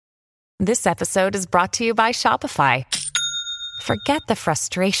This episode is brought to you by Shopify. Forget the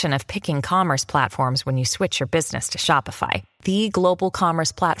frustration of picking commerce platforms when you switch your business to Shopify, the global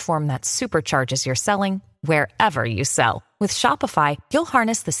commerce platform that supercharges your selling wherever you sell. With Shopify, you'll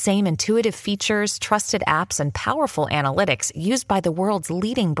harness the same intuitive features, trusted apps, and powerful analytics used by the world's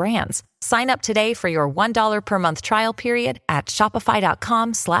leading brands. Sign up today for your $1 per month trial period at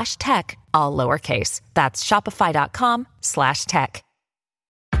shopify.com/tech, all lowercase. That's shopify.com/tech.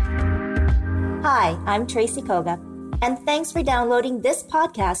 Hi, I'm Tracy Koga, and thanks for downloading this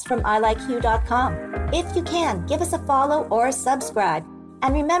podcast from ilikeyou.com. If you can, give us a follow or a subscribe.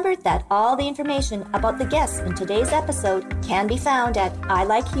 And remember that all the information about the guests in today's episode can be found at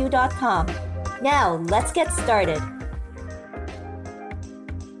ilikeyou.com. Now, let's get started.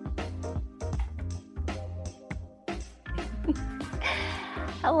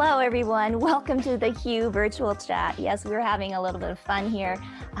 Hello, everyone. Welcome to the Hue Virtual Chat. Yes, we're having a little bit of fun here.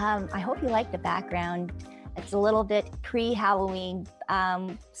 I hope you like the background. It's a little bit pre-Halloween.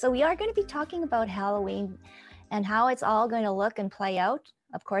 So we are going to be talking about Halloween and how it's all going to look and play out.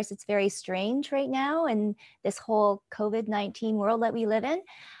 Of course, it's very strange right now in this whole COVID-19 world that we live in.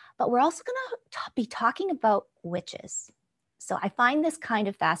 But we're also going to be talking about witches. So I find this kind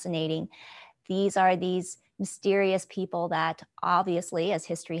of fascinating. These are these mysterious people that obviously, as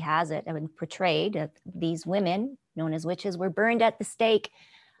history has it, have been portrayed. These women, known as witches, were burned at the stake,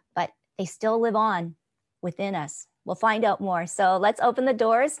 but they still live on within us. We'll find out more. So let's open the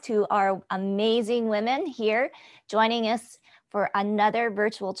doors to our amazing women here joining us for another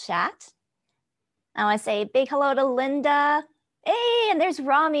virtual chat. I want to say a big hello to Linda. Hey, and there's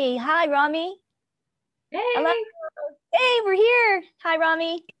Romi. Hi, Romi. Hey. Hello. Hey, we're here. Hi,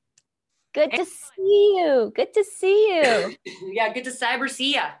 Romi. Good to see you. Good to see you. Yeah, good to cyber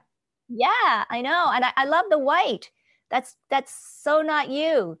see ya. Yeah, I know. And I love the white. That's so not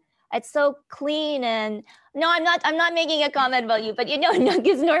you. It's so clean. And no, I'm not making a comment about you, but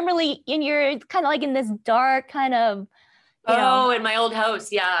because normally you're kind of like in this dark kind of, in my old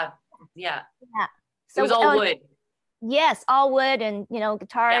house. Yeah. So it was all wood. Yes, all wood and,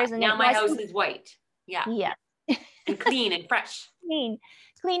 guitars. Yeah, and now my house is white. Yeah. Yeah. And clean and fresh.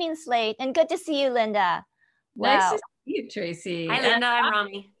 Clean slate. And good to see you, Linda. Wow. Nice to see you, Tracy. Hi, Linda. I'm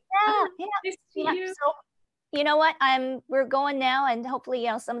Romi. Yeah. Nice to see you. So, you know what? We're going now, and hopefully,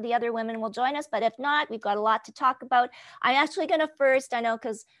 some of the other women will join us. But if not, we've got a lot to talk about. I'm actually going to first, I know,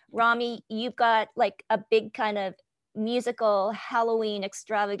 because Romi, you've got like a big kind of musical Halloween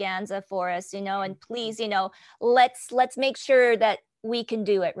extravaganza for us, and please, let's make sure that we can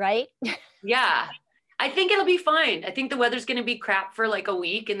do it, right? Yeah. I think it'll be fine. I think the weather's going to be crap for like a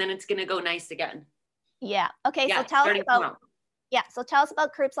week, and then it's going to go nice again. Yeah. Okay. Yeah, so tell us about tomorrow. So tell us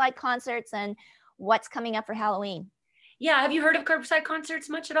about curbside concerts and what's coming up for Halloween. Yeah. Have you heard of curbside concerts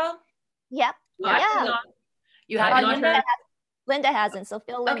much at all? Yep. Yeah. You haven't? Linda hasn't. So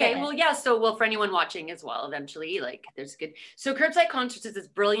fill Linda in. Well, yeah. So, for anyone watching as well, eventually, there's good. So curbside concerts is this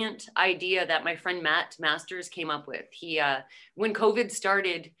brilliant idea that my friend Matt Masters came up with. He, when COVID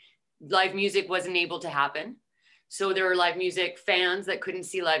started, live music wasn't able to happen. So there were live music fans that couldn't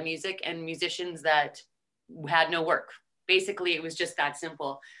see live music and musicians that had no work. Basically, it was just that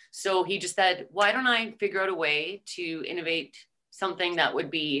simple. So he just said, why don't I figure out a way to innovate something that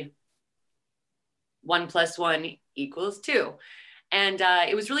would be 1 + 1 = 2. And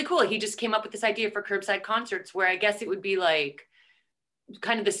it was really cool. He just came up with this idea for curbside concerts where I guess it would be like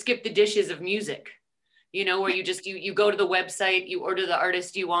kind of the skip the dishes of music. Where you just, you go to the website, you order the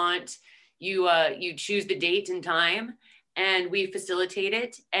artist you want, you choose the date and time, and we facilitate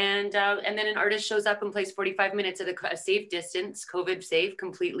it. And then an artist shows up and plays 45 minutes at a safe distance, COVID safe,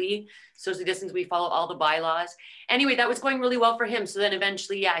 completely social distance. We follow all the bylaws. Anyway, that was going really well for him. So then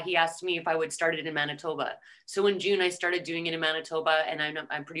eventually, he asked me if I would start it in Manitoba. So in June, I started doing it in Manitoba, and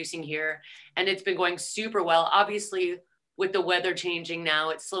I'm producing here, and it's been going super well. Obviously, with the weather changing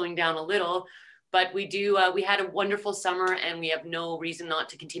now, it's slowing down a little. But we had a wonderful summer, and we have no reason not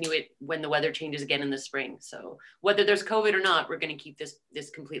to continue it when the weather changes again in the spring. So whether there's COVID or not, we're going to keep this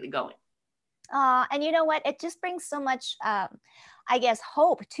completely going. And you know what? It just brings so much,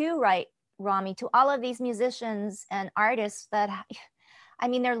 hope too, right, Romi, to all of these musicians and artists that,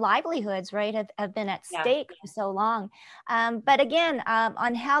 their livelihoods, right, have been at stake for so long. But again,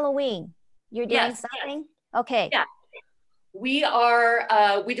 on Halloween, you're doing something? Yes. Okay. Yeah. We are,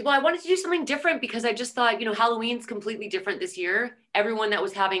 I wanted to do something different because I just thought, Halloween's completely different this year. Everyone that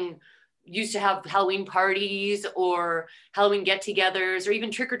was used to have Halloween parties or Halloween get-togethers or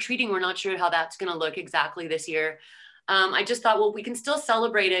even trick-or-treating, we're not sure how that's going to look exactly this year. I just thought, well, we can still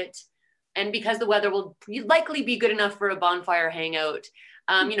celebrate it. And because the weather will likely be good enough for a bonfire hangout,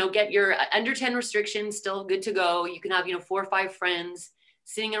 Get your under 10 restrictions, still good to go. You can have, 4 or 5 friends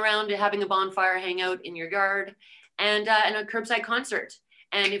sitting around having a bonfire, hang out in your yard, and a curbside concert.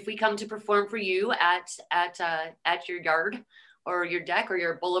 And if we come to perform for you at your yard or your deck or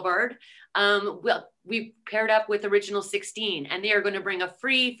your boulevard, we've paired up with Original 16, and they are going to bring a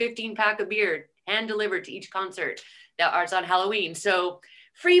free 15-pack of beer hand delivered to each concert that is on Halloween. So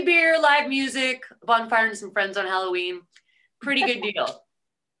free beer, live music, bonfire, and some friends on Halloween. Pretty good deal.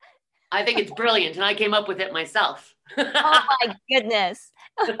 I think it's brilliant, and I came up with it myself. Oh my goodness.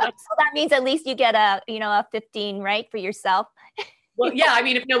 So that means at least you get a 15, right, for yourself. Well, yeah, I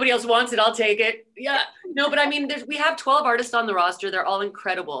mean, if nobody else wants it, I'll take it. Yeah. No, but I mean, we have 12 artists on the roster. They're all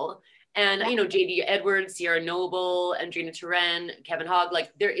incredible. And, JD Edwards, Sierra Noble, Andrina Turen, Kevin Hogg,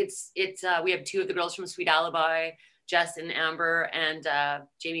 like we have 2 of the girls from Sweet Alibi, Jess and Amber, and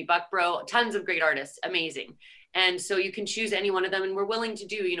Jamie Buckbro, tons of great artists, amazing. And so you can choose any one of them, and we're willing to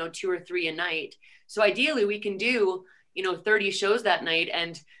do, 2 or 3 a night. So ideally we can do, 30 shows that night,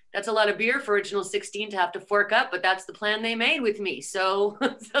 and that's a lot of beer for Original 16 to have to fork up, but that's the plan they made with me. So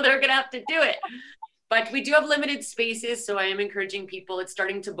they're gonna have to do it. But we do have limited spaces, so I am encouraging people. It's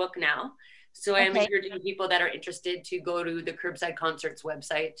starting to book now. So I am encouraging people that are interested to go to the Curbside Concerts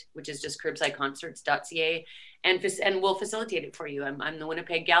website, which is just curbsideconcerts.ca, and we'll facilitate it for you. I'm the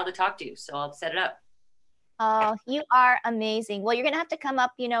Winnipeg gal to talk to, so I'll set it up. Oh, you are amazing. Well, you're going to have to come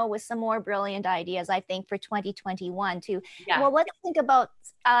up, with some more brilliant ideas, I think, for 2021 too. Yeah. Well, let's think about,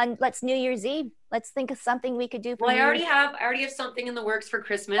 let's New Year's Eve. Let's think of something we could do. For I already have something in the works for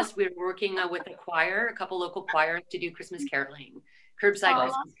Christmas. We're working with a couple local choirs to do Christmas caroling, curbside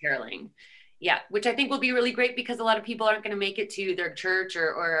Christmas caroling. Yeah, which I think will be really great because a lot of people aren't going to make it to their church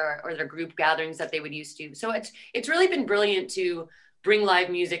or their group gatherings that they would used to. So it's really been brilliant to bring live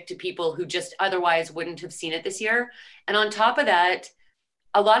music to people who just otherwise wouldn't have seen it this year. And on top of that,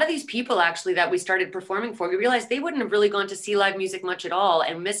 a lot of these people actually that we started performing for, we realized they wouldn't have really gone to see live music much at all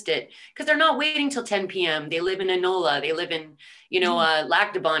and missed it because they're not waiting till 10 p.m. They live in Enola, they live in,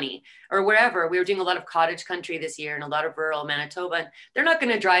 Lac de Bonnie or wherever. We were doing a lot of cottage country this year and a lot of rural Manitoba. And they're not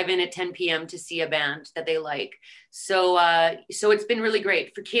going to drive in at 10 p.m. to see a band that they like. So it's been really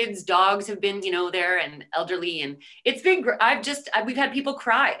great for kids. Dogs have been, there, and elderly, and it's been, we've had people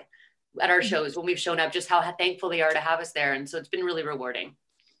cry at our shows when we've shown up, just how thankful they are to have us there. And so it's been really rewarding.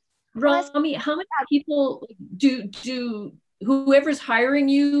 Romi, how many people do whoever's hiring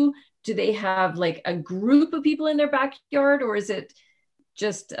you, do they have like a group of people in their backyard, or is it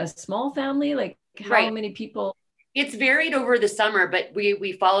just a small family? Like how many people? It's varied over the summer, but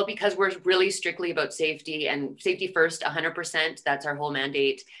we follow because we're really strictly about safety and safety first, 100%. That's our whole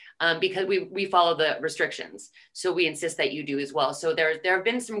mandate. Because we follow the restrictions. So we insist that you do as well. So there have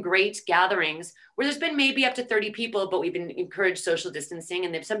been some great gatherings where there's been maybe up to 30 people, but we've been encouraged social distancing.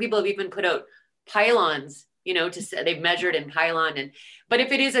 And some people have even put out pylons, they've measured and pylon. But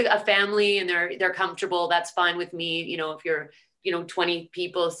if it is a family and they're comfortable, that's fine with me. If you're, 20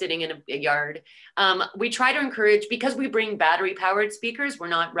 people sitting in a yard, we try to encourage, because we bring battery powered speakers, we're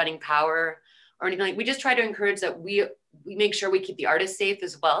not running power or anything. We just try to encourage that we make sure we keep the artists safe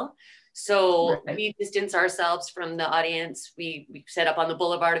as well. So we distance ourselves from the audience. We set up on the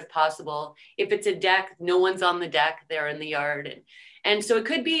boulevard if possible. If it's a deck, no one's on the deck, they're in the yard. And so it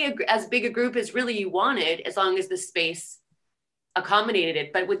could be as big a group as really you wanted, as long as the space accommodated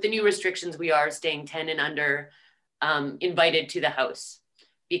it. But with the new restrictions, we are staying 10 and under invited to the house,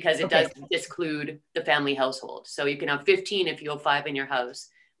 because it does exclude the family household. So you can have 15 if you have 5 in your house,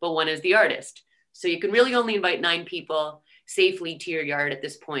 but 1 is the artist. So you can really only invite 9 people safely to your yard at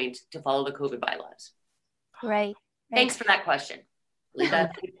this point to follow the COVID bylaws. Right. Thanks for that question.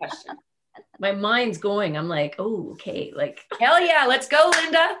 That's a good question. My mind's going. I'm like, oh, okay. Like, hell yeah, let's go,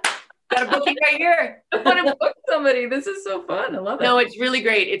 Linda. Got a booking right here. I want to book somebody. This is so fun. I love it. No, it's really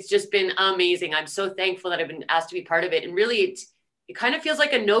great. It's just been amazing. I'm so thankful that I've been asked to be part of it. And really, it kind of feels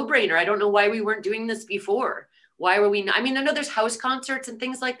like a no-brainer. I don't know why we weren't doing this before. Why were we not? I mean, I know there's house concerts and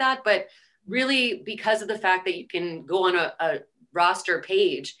things like that, but really because of the fact that you can go on a roster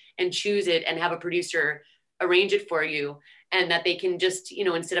page and choose it and have a producer arrange it for you, and that they can just,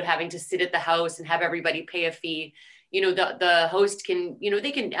 instead of having to sit at the house and have everybody pay a fee, the host can,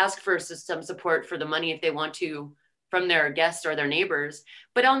 they can ask for some support for the money if they want to from their guests or their neighbors.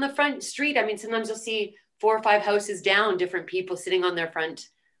 But on the front street, I mean, sometimes you'll see 4 or 5 houses down, different people sitting on their front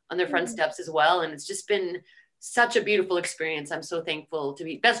steps as well. And it's just been such a beautiful experience. I'm so thankful to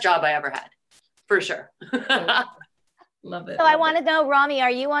be best job I ever had, for sure. Love it. So I want to know, Romi,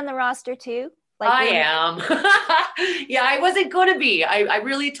 are you on the roster too Like I am. Yeah, I wasn't going to be. I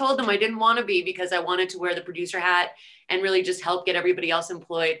really told them I didn't want to be because I wanted to wear the producer hat and really just help get everybody else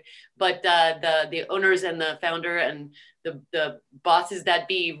employed. But the owners and the founder and the bosses that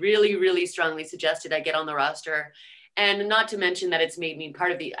be really, really strongly suggested I get on the roster. And not to mention that it's made me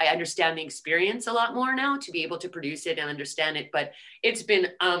part of I understand the experience a lot more now to be able to produce it and understand it. But it's been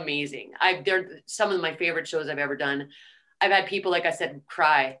amazing. They're some of my favorite shows I've ever done. I've had people, like I said,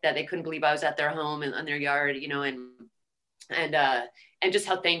 cry that they couldn't believe I was at their home and on their yard, you know, and just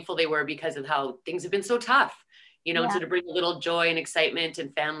how thankful they were because of how things have been so tough, you know, so to bring a little joy and excitement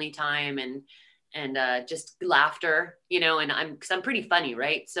and family time and just laughter, you know, and because I'm pretty funny,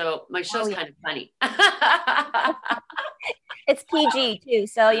 right? So my show's kind of funny. It's PG too,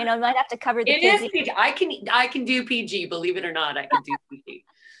 so you know, you might have to cover the kids. It is PG. I can do PG, believe it or not. I can do PG.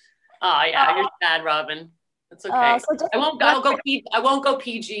 Oh yeah, you're sad, Robin. That's okay. So I won't go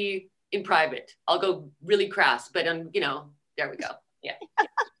PG in private. I'll go really crass, but you know, there we go. Yeah.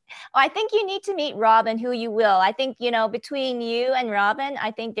 I think you need to meet Robin, who you will. I think, you know, between you and Robin,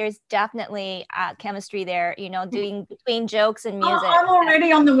 I think there's definitely chemistry there, you know, doing between jokes and music. I'm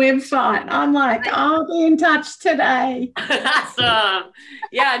already on the website. I'm like, I'll be in touch today. Awesome.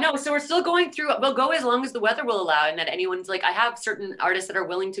 Yeah, no, so we're still going through, we'll go as long as the weather will allow and that anyone's like, I have certain artists that are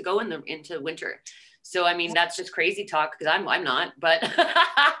willing to go into winter. So, I mean, that's just crazy talk because I'm not, but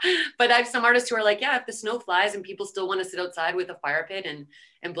I have some artists who are like, yeah, if the snow flies and people still want to sit outside with a fire pit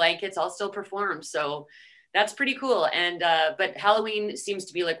and blankets, I'll still perform. So that's pretty cool. And, but Halloween seems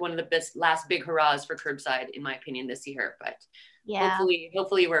to be like one of the last big hurrahs for Curbside, in my opinion, this year. But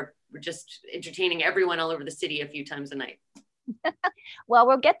hopefully we're just entertaining everyone all over the city a few times a night. Well,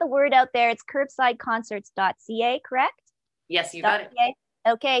 we'll get the word out there. It's curbsideconcerts.ca, correct? Yes, you got it.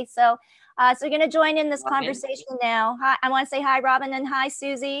 Okay, so you're going to join in this conversation now. Hi, I want to say hi, Robin, and hi,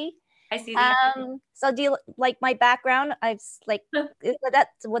 Susie. Hi, Susie. So do you like my background? I've like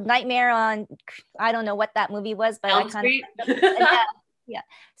that's what Nightmare on, I don't know what that movie was, but Elm Street. yeah,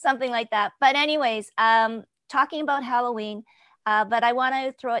 something like that. But anyways, talking about Halloween, but I want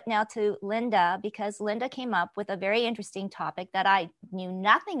to throw it now to Linda because Linda came up with a very interesting topic that I knew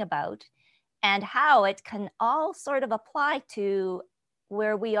nothing about and how it can all sort of apply to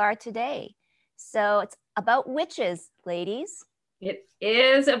where we are today. So it's about witches, ladies. It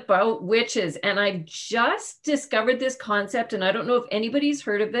is about witches. And I just discovered this concept, and I don't know if anybody's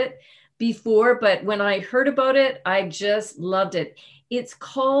heard of it before, but when I heard about it, I just loved it. It's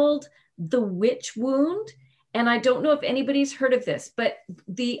called the witch wound. And I don't know if anybody's heard of this, but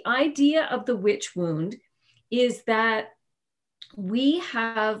the idea of the witch wound is that we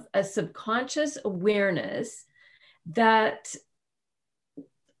have a subconscious awareness that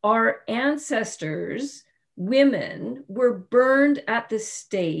our ancestors, women, were burned at the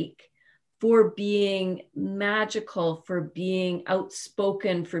stake for being magical, for being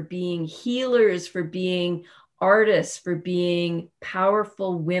outspoken, for being healers, for being artists, for being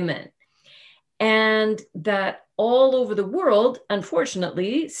powerful women. And that all over the world,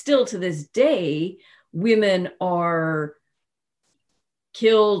 unfortunately, still to this day, women are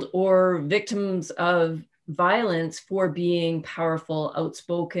killed or victims of violence for being powerful,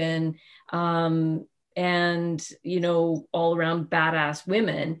 outspoken, and, you know, all around badass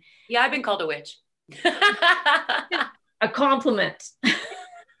women. Yeah, I've been called a witch. A compliment.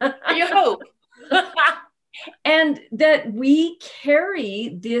 You hope. And that we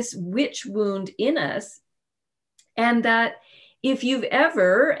carry this witch wound in us. And that if you've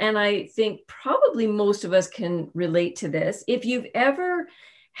ever, and I think probably most of us can relate to this, if you've ever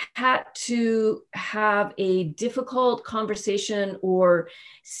had to have a difficult conversation or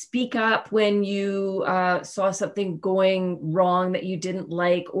speak up when you saw something going wrong that you didn't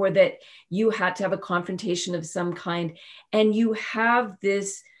like, or that you had to have a confrontation of some kind, and you have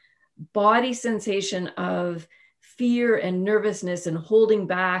this body sensation of fear and nervousness and holding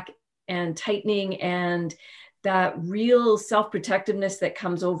back and tightening, and that real self-protectiveness that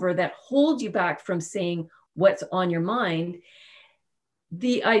comes over that holds you back from saying what's on your mind.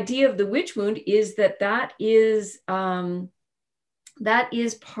 The idea of the witch wound is that is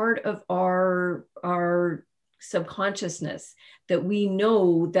part of our subconsciousness, that we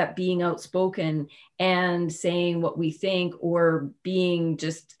know that being outspoken and saying what we think or being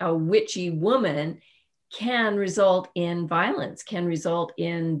just a witchy woman can result in violence, can result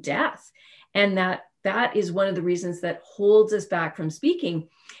in death. And that is one of the reasons that holds us back from speaking.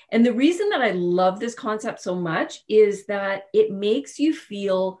 And the reason that I love this concept so much is that it makes you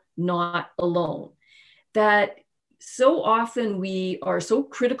feel not alone. That so often we are so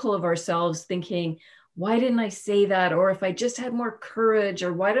critical of ourselves, thinking, why didn't I say that? Or if I just had more courage,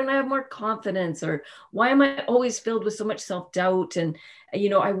 or why don't I have more confidence? Or why am I always filled with so much self-doubt? And,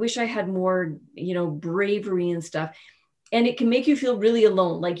 I wish I had more, bravery and stuff. And it can make you feel really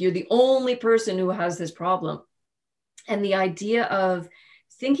alone, like you're the only person who has this problem. And the idea of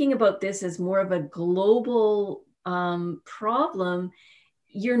thinking about this as more of a global problem,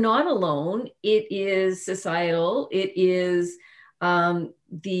 you're not alone. It is societal. It is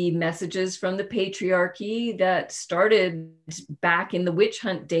the messages from the patriarchy that started back in the witch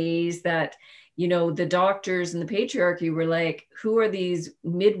hunt days, that, the doctors and the patriarchy were like, who are these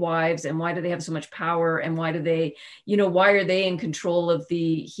midwives and why do they have so much power? And why do they, why are they in control of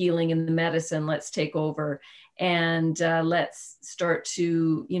the healing and the medicine? Let's take over. And let's start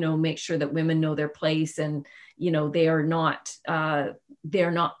to, make sure that women know their place, and,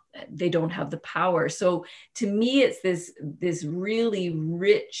 they don't have the power. So to me, it's this really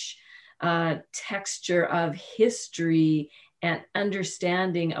rich texture of history and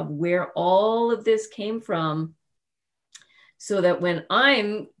understanding of where all of this came from, so that when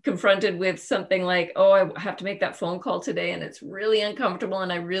I'm confronted with something like, oh, I have to make that phone call today and it's really uncomfortable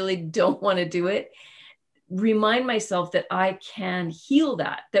and I really don't want to do it, remind myself that I can heal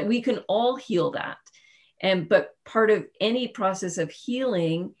that we can all heal that. But part of any process of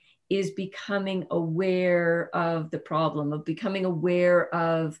healing is becoming aware of the problem, of becoming aware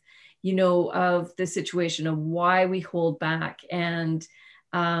of, of the situation, of why we hold back. And,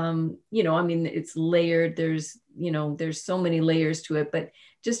 it's layered. There's so many layers to it, but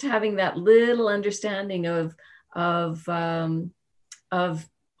just having that little understanding of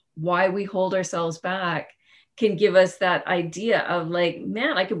why we hold ourselves back can give us that idea of like,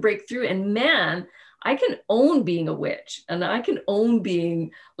 man, I can break through, and man, I can own being a witch, and I can own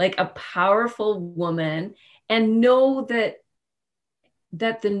being like a powerful woman, and know that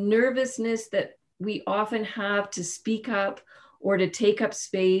the nervousness that we often have to speak up or to take up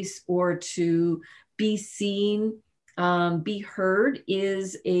space or to be seen, be heard,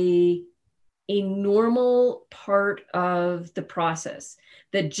 is a normal part of the process.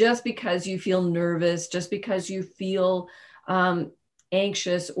 That just because you feel nervous, just because you feel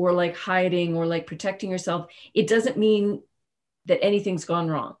anxious or like hiding or like protecting yourself, it doesn't mean that anything's gone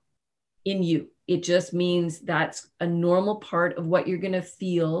wrong in you. It just means that's a normal part of what you're going to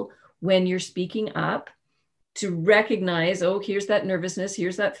feel when you're speaking up, to recognize, oh, here's that nervousness,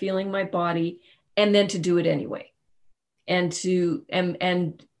 here's that feeling in my body, and then to do it anyway. And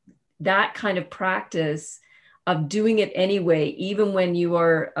that kind of practice of doing it anyway, even when you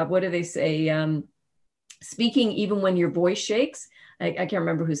are, what do they say? Speaking even when your voice shakes. I can't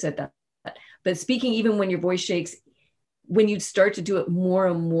remember who said that, but speaking even when your voice shakes, when you start to do it more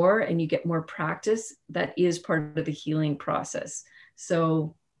and more and you get more practice, that is part of the healing process.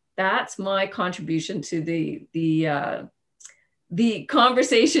 So that's my contribution to the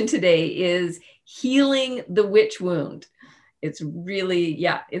conversation today, is healing the witch wound. It's really,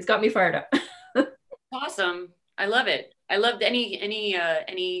 it's got me fired up. Awesome. I love it. I loved any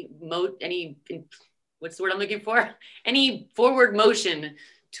what's the word I'm looking for? Any forward motion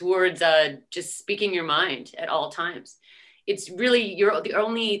towards just speaking your mind at all times. It's really, the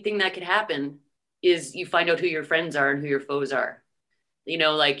only thing that could happen is you find out who your friends are and who your foes are.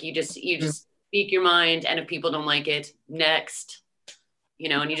 Like you just speak your mind, and if people don't like it, next,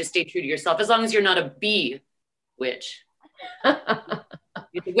 and you just stay true to yourself, as long as you're not a bee witch. You're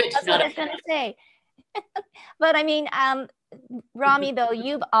the witch. That's what I was going to say. But I mean, Romi, though,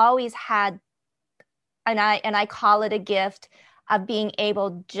 you've always had, and I call it a gift, of being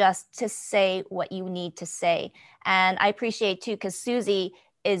able just to say what you need to say. And I appreciate too, because Susie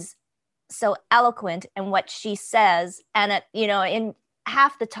is so eloquent in what she says. And in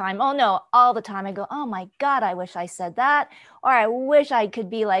half the time, oh no, all the time, I go, oh my God, I wish I said that. Or I wish I could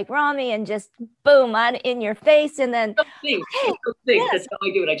be like Romi and just boom, in your face. And then hey, yes. That's how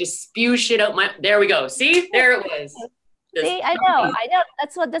I do it. I just spew shit out there we go. See, there it was. See, I know.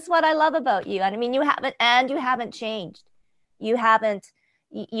 That's what I love about you. And I mean, you haven't changed. You haven't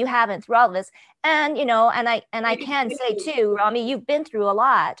through all of this. And, and I can say too, Romi, you've been through a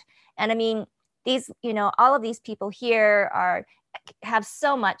lot. And I mean, these, all of these people here have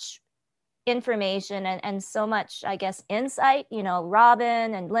so much information and so much, I guess, insight,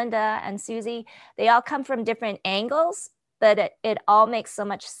 Robin and Linda and Susie, they all come from different angles, but it all makes so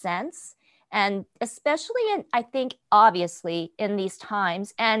much sense. And especially I think, obviously, in these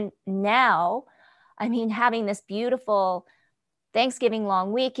times, and now, I mean, having this beautiful Thanksgiving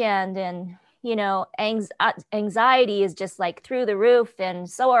long weekend, and, anxiety is just like through the roof, and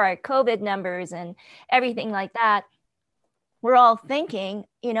so are our COVID numbers and everything like that. We're all thinking,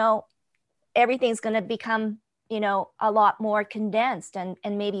 everything's going to become, a lot more condensed and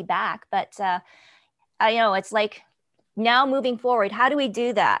maybe back. But I know it's like now moving forward, how do we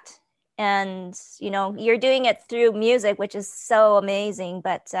do that? And, you're doing it through music, which is so amazing.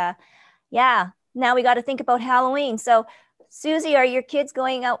 But yeah, now we got to think about Halloween. So Susie, are your kids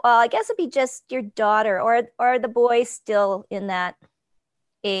going out? Well, I guess it'd be just your daughter, or are the boys still in that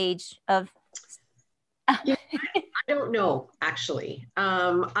age of? I don't know, actually.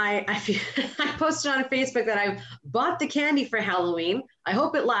 I posted on Facebook that I bought the candy for Halloween. I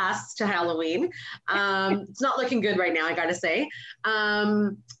hope it lasts to Halloween. It's not looking good right now, I gotta say.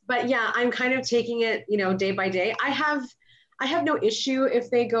 But yeah, I'm kind of taking it, day by day. I have no issue if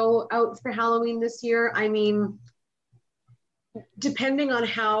they go out for Halloween this year. I mean, depending on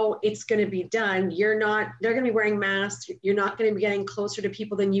how it's going to be done, they're going to be wearing masks. You're not going to be getting closer to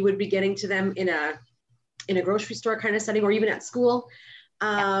people than you would be getting to them in a grocery store kind of setting, or even at school. They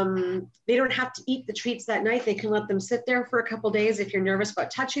don't have to eat the treats that night. They can let them sit there for a couple of days if you're nervous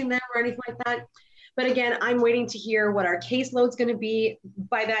about touching them or anything like that. But again, I'm waiting to hear what our caseload's going to be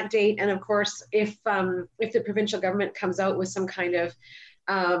by that date. And of course, if the provincial government comes out with some kind of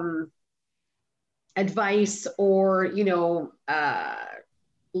advice or,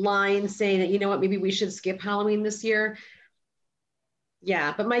 line saying that, maybe we should skip Halloween this year.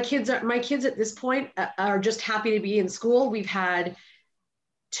 Yeah, but my kids at this point are just happy to be in school. We've had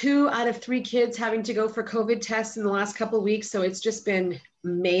 2 out of 3 kids having to go for COVID tests in the last couple of weeks. So it's just been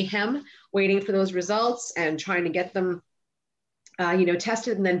mayhem waiting for those results and trying to get them,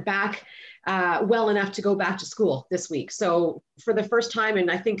 tested and then back well enough to go back to school this week. So for the first time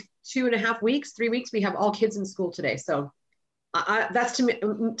in, I think 2.5 weeks, 3 weeks, we have all kids in school today. So that's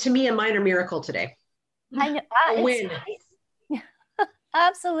to me a minor miracle today. I know. A win. Nice.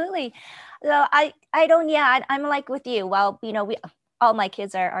 Absolutely. So I don't, yeah, I'm like with you. Well, all my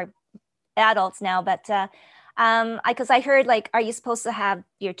kids are adults now, but because I heard, like, are you supposed to have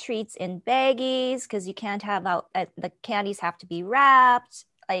your treats in baggies? Because you can't have the candies have to be wrapped.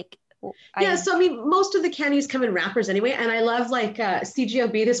 Like, yeah, so I mean, most of the candies come in wrappers anyway. And I love, like,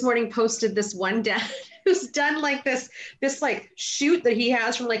 CGOB this morning posted this one dad who's done like this like chute that he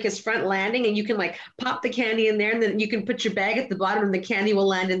has from like his front landing, and you can like pop the candy in there and then you can put your bag at the bottom and the candy will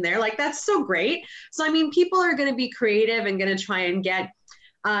land in there. Like, that's so great. So, I mean, people are going to be creative and going to try and get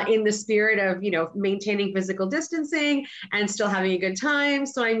in the spirit of, maintaining physical distancing and still having a good time.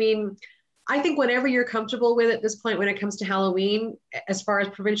 So, I mean, I think whatever you're comfortable with at this point when it comes to Halloween, as far as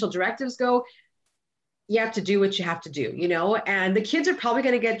provincial directives go, you have to do what you have to do, and the kids are probably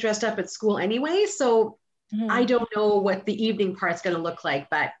going to get dressed up at school anyway. So I don't know what the evening part's going to look like,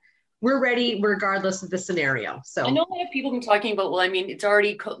 but we're ready regardless of the scenario. So I know a lot of people have been talking about, well, I mean, it's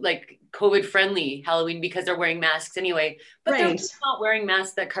already like COVID friendly Halloween because they're wearing masks anyway, but they're not wearing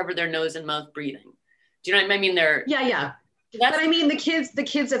masks that cover their nose and mouth breathing. Do you know what I mean? Yeah. But I mean, the kids,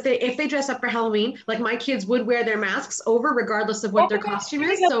 if they dress up for Halloween, like my kids would wear their masks over regardless of what their costume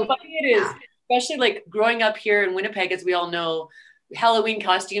is. So funny it is, especially like growing up here in Winnipeg, as we all know, Halloween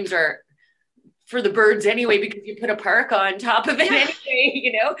costumes are for the birds anyway, because you put a parka on top of it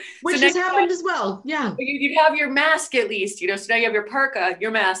anyway, Which so has happened as well. Yeah. You'd have your mask at least, so now you have your parka,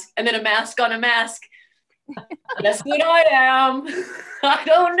 your mask, and then a mask on a mask. Guess what I am? I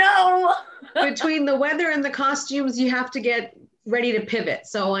don't know. Between the weather and the costumes, you have to get ready to pivot.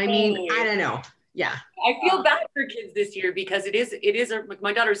 So, I mean, I don't know. Yeah. I feel bad for kids this year because it is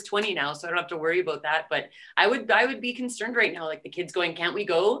my daughter's 20 now, so I don't have to worry about that. But I would be concerned right now, like the kids going, can't we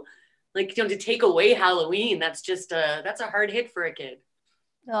go? Like, to take away Halloween, that's a hard hit for a kid.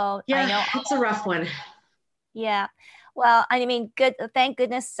 Oh, yeah, I know. It's a rough one. Yeah. Well, I mean, good. Thank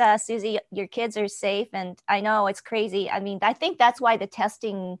goodness, Susie, your kids are safe. And I know it's crazy. I mean, I think that's why the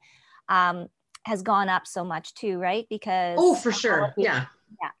testing has gone up so much too, right? Because for sure. Yeah.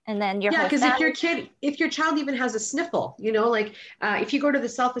 And then because if your child even has a sniffle, if you go to the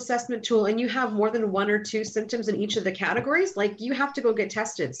self-assessment tool and you have more than 1 or 2 symptoms in each of the categories, like, you have to go get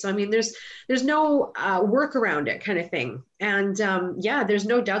tested. So, I mean, there's no work around it kind of thing. And there's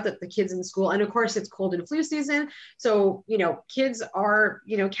no doubt that the kids in school, and of course it's cold and flu season. So, kids are,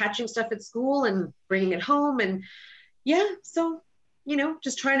 catching stuff at school and bringing it home. And so,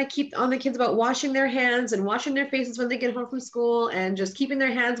 just trying to keep on the kids about washing their hands and washing their faces when they get home from school, and just keeping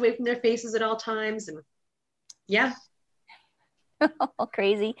their hands away from their faces at all times. And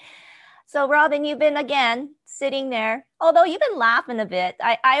crazy. So, Robin, you've been again sitting there, although you've been laughing a bit.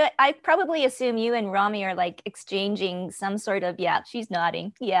 I probably assume you and Romi are like exchanging some sort of, she's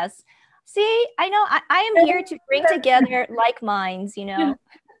nodding. Yes. See, I know I am here to bring together like minds,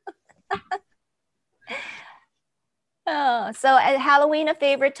 Oh, so Halloween a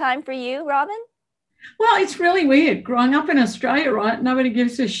favorite time for you, Robin? Well, it's really weird growing up in Australia, right? Nobody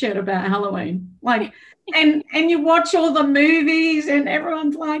gives a shit about Halloween. Like, and you watch all the movies and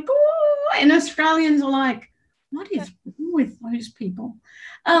everyone's like, oh, and Australians are like, what is wrong with those people?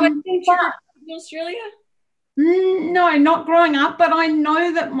 In Australia? No, not growing up, but I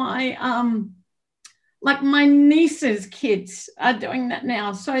know that my like my niece's kids are doing that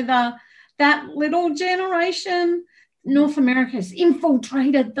now. So that little generation, North America's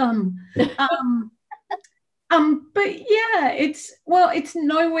infiltrated them. But yeah, it's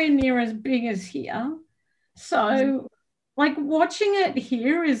nowhere near as big as here. So like watching it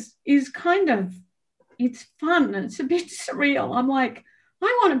here is kind of, it's fun. It's a bit surreal. I'm like,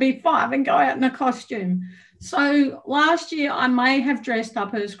 I want to be 5 and go out in a costume. So last year I may have dressed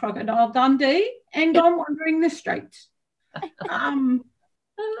up as Crocodile Dundee and gone wandering the streets. And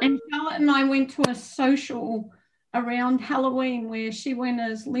Charlotte and I went to a social around Halloween where she went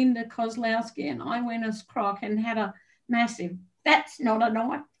as Linda Kozlowski and I went as Croc and had a massive, that's not a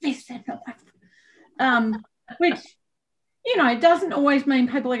knife, this is a knife. Which, you know, it doesn't always mean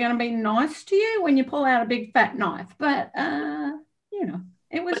people are going to be nice to you when you pull out a big fat knife, but, you know,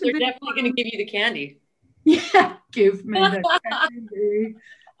 it was. But they're definitely going to give you the candy. Yeah, give me the candy.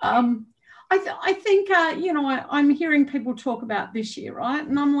 I think, you know, I'm hearing people talk about this year, right?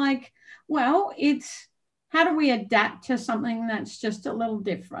 And I'm like, well, it's how do we adapt to something that's just a little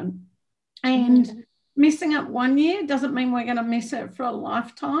different? And missing it one year doesn't mean we're going to miss it for a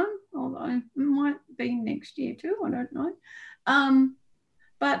lifetime, although it might be next year too. I don't know.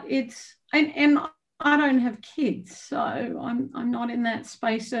 But it's, and I don't have kids, so I'm not in that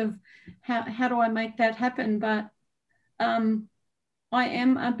space of how do I make that happen? But I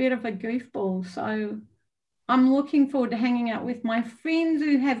am a bit of a goofball, so I'm looking forward to hanging out with my friends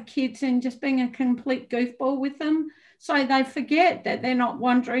who have kids and just being a complete goofball with them, so they forget that they're not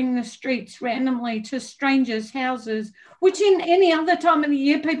wandering the streets randomly to strangers' houses, which in any other time of the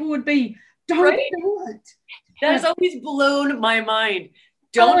year people would be, don't do it. That has always blown my mind.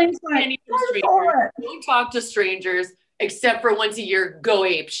 Don't talk to strangers except for once a year. Go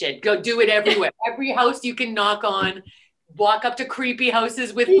ape shit. Go do it everywhere. Every house you can knock on. Walk up to creepy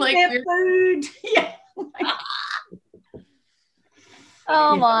houses with like weird food. Yeah.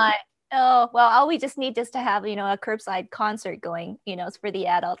 Oh my. Oh, well, all we just need is to have, you know, a curbside concert going, you know, for the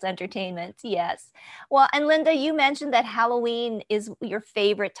adults entertainment. Yes. Well, and Linda, you mentioned that Halloween is your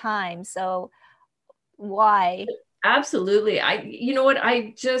favorite time. So why? Absolutely. You know what?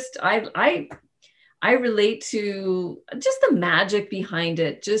 I relate to just the magic behind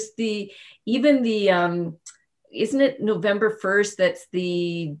it. Just even the, isn't it November 1st? That's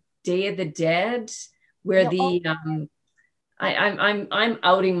the Day of the Dead, where I'm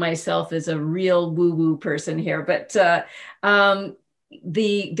outing myself as a real woo-woo person here, but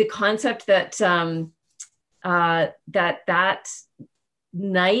the concept that that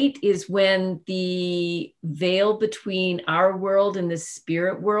night is when the veil between our world and the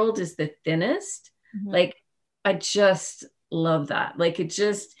spirit world is the thinnest. Like, I just love that. Like, it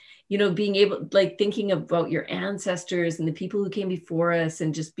just, you know, being able, like, thinking about your ancestors and the people who came before us,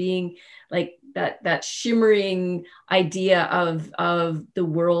 and just being like that shimmering idea of the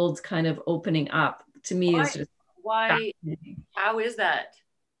world kind of opening up, to me is just how is that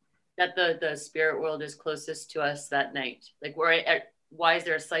the spirit world is closest to us that night? Like, why is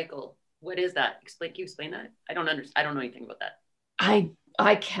there a cycle? What is that? Can you explain that? I don't understand. I don't know anything about that.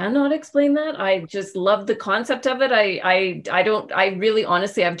 I cannot explain that. I just love the concept of it. I really,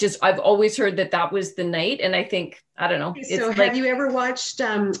 honestly, I've always heard that was the night. And I think, I don't know. So have you ever watched,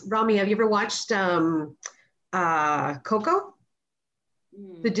 Romi, have you ever watched Coco?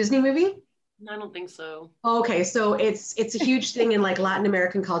 The Disney movie? I don't think so. Okay, so it's a huge thing in like Latin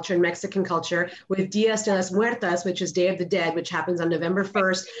American culture and Mexican culture with Dias de las Muertas, which is Day of the Dead, which happens on November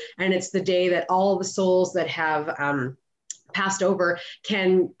 1st. And it's the day that all the souls that have passed over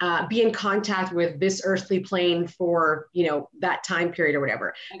can be in contact with this earthly plane for, you know, that time period or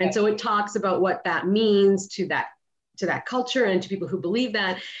whatever. Okay. And so it talks about what that means to that culture and to people who believe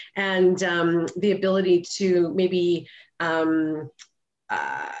that, and the ability to maybe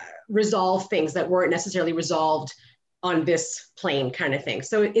resolve things that weren't necessarily resolved on this plane, kind of thing.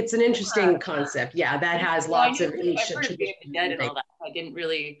 So it's an interesting concept. Yeah, that has lots of ancient tradition. And all that. I didn't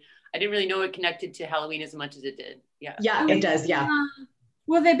really know it connected to Halloween as much as it did. Yeah. Yeah, it does. Yeah.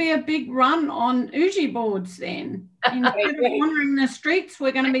 Will there be a big run on Ouija boards then? Instead of wandering the streets,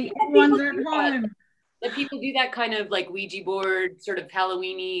 we're going to be everyone's at home. That people do that kind of like Ouija board, sort of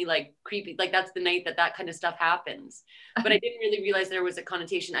Halloween-y, like creepy, like that's the night that kind of stuff happens. But I didn't really realize there was a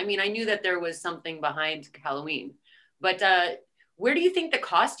connotation. I mean, I knew that there was something behind Halloween, But where do you think the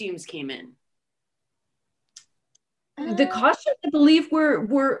costumes came in? The costumes, I believe,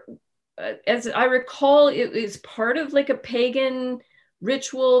 were as I recall, it is part of like a pagan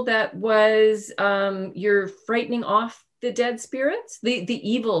ritual that was you're frightening off the dead spirits, the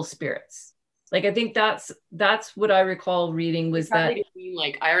evil spirits. Like I think that's what I recall reading was that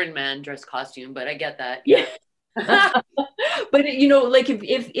like Iron Man dress costume, but I get that. Yeah. But you know, like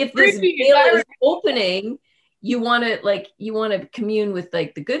if this veil is opening, you want to commune with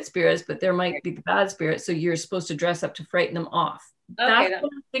like the good spirits, but there might be the bad spirits, so you're supposed to dress up to frighten them off. Okay, that's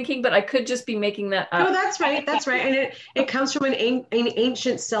what I'm thinking, but I could just be making that up. No, that's right. That's right. And it comes from an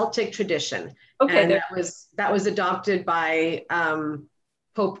ancient Celtic tradition. Okay, and that was adopted by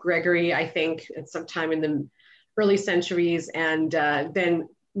Pope Gregory, I think, at some time in the early centuries, and then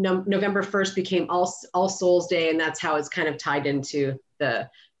November 1st became All Souls Day, and that's how it's kind of tied into the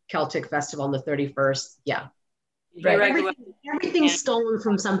Celtic festival on the 31st. Yeah. Right. Everything's stolen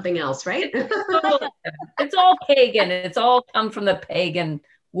from something else, right? It's all pagan. It's all come from the pagan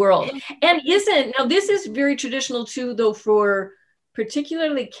world. And now this is very traditional too, though, for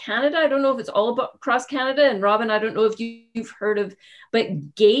particularly Canada. I don't know if it's all about across Canada. And Robin, I don't know if you've heard of,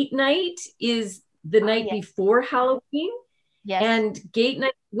 but Gate Night is the night before Halloween. Yes. And Gate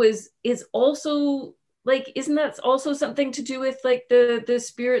Night is also like, isn't that also something to do with like the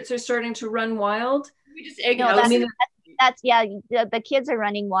spirits are starting to run wild? We just egg that's the kids are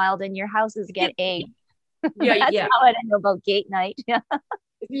running wild and your houses get egged. Yeah, that's how I know about Gate Night. Yeah.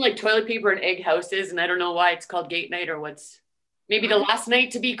 Isn't like toilet paper and egg houses, and I don't know why it's called Gate Night, or what's maybe the last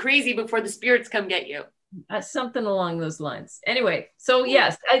night to be crazy before the spirits come get you. Something along those lines. Anyway, so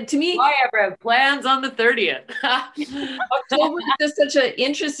yes, to me, why ever have plans on the 30th? October is just such an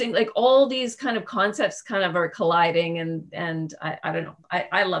interesting, like all these kind of concepts kind of are colliding, and I don't know,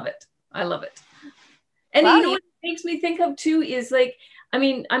 I love it. I love it. And you know what it makes me think of too is like, I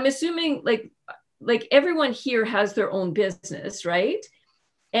mean, I'm assuming like everyone here has their own business, right?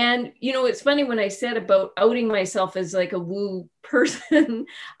 And you know, it's funny when I said about outing myself as like a woo person,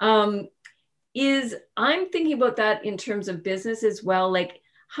 is I'm thinking about that in terms of business as well. Like,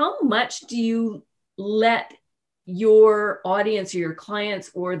 how much do you let your audience or your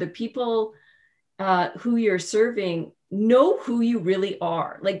clients or the people who you're serving know who you really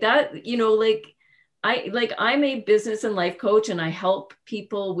are? Like that, you know, like I'm a business and life coach, and I help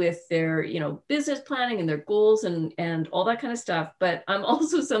people with their, you know, business planning and their goals and all that kind of stuff. But I'm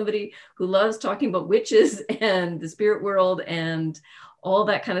also somebody who loves talking about witches and the spirit world and all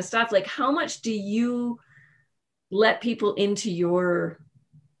that kind of stuff. Like, how much do you let people into your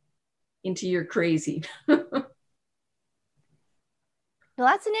crazy? Well,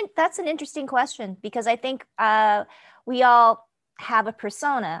 that's an interesting question, because I think we all have a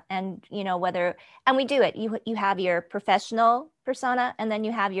persona, and you know, and we do it. You have your professional persona, and then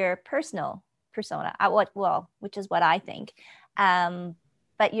you have your personal persona. Which is what I think.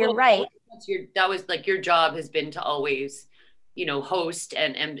 But you're right. That was like your job has been to always, you know, host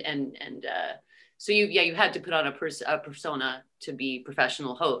and so you had to put on a persona to be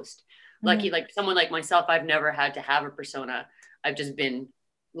professional host. Lucky, like someone like myself, I've never had to have a persona. I've just been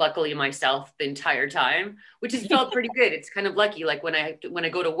luckily myself the entire time, which has felt pretty good. It's kind of lucky. Like when I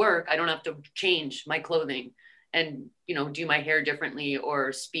go to work, I don't have to change my clothing and, you know, do my hair differently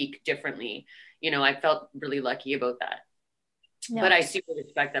or speak differently. You know, I felt really lucky about that. No. But I super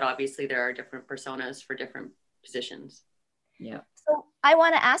respect that obviously there are different personas for different positions. Yeah. So I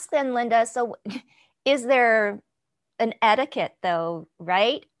want to ask then, Linda, so is there an etiquette though,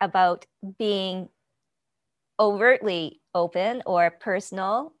 right, about being overtly open or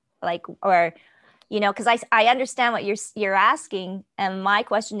personal, like, or, you know, because I understand what you're asking, and my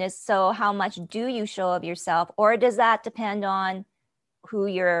question is, so how much do you show of yourself, or does that depend on who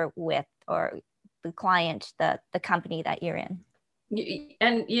you're with or the client, the company that you're in?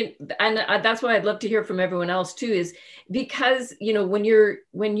 And that's why I'd love to hear from everyone else too, is because, you know, when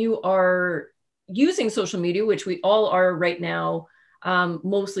you are using social media, which we all are right now,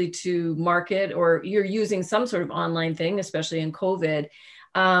 mostly to market, or you're using some sort of online thing, especially in COVID.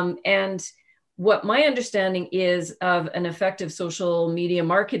 And what my understanding is of an effective social media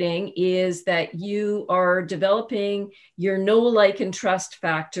marketing is that you are developing your know, like, and trust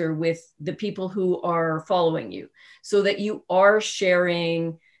factor with the people who are following you, so that you are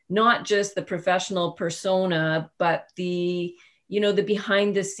sharing not just the professional persona, but the, you know, the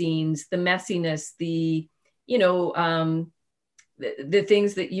behind the scenes, the messiness, the, you know, the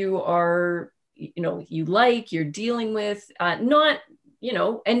things that you are, you know, you're dealing with, not, you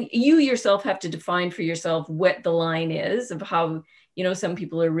know, and you yourself have to define for yourself what the line is of how, you know, some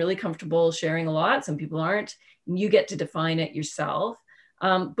people are really comfortable sharing a lot, some people aren't, You get to define it yourself.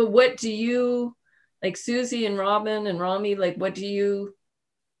 But what do you, like Susie and Robin and Romi, like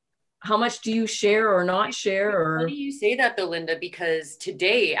how much do you share or not share? Or funny you say that though, Linda, because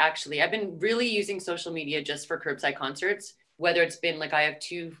today actually I've been really using social media just for curbside concerts, whether it's been like I have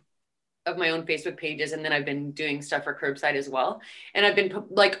 2 of my own Facebook pages, and then I've been doing stuff for curbside as well. And I've been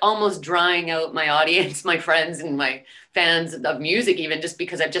like almost drying out my audience, my friends and my fans of music, even just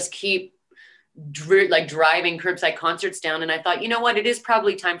because I just keep driving curbside concerts down. And I thought, you know what, it is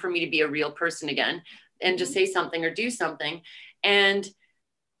probably time for me to be a real person again and just say something or do something.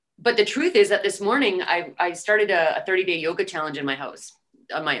 But the truth is that this morning I started a 30-day yoga challenge in my house.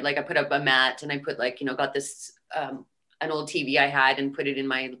 I put up a mat and I put got this, an old TV I had and put it in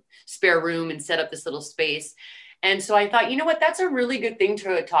my spare room and set up this little space. And so I thought, you know what, that's a really good thing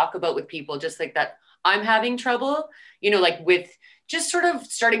to talk about with people, just like that I'm having trouble, with just sort of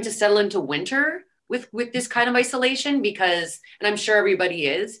starting to settle into winter with this kind of isolation, and I'm sure everybody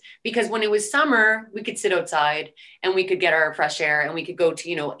is, because when it was summer, we could sit outside and we could get our fresh air and we could go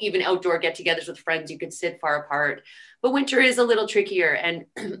to, even outdoor get-togethers with friends, you could sit far apart. But winter is a little trickier. And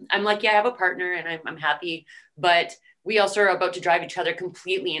I'm like, yeah, I have a partner and I'm happy, but we also are about to drive each other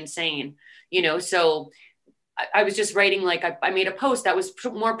completely insane, so I was just writing, I made a post that was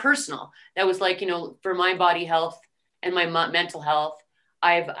more personal. That was for my body health and my mental health,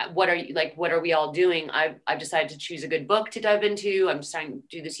 what are we all doing? I've decided to choose a good book to dive into. I'm just trying to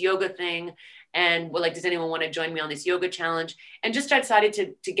do this yoga thing. And does anyone want to join me on this yoga challenge? And just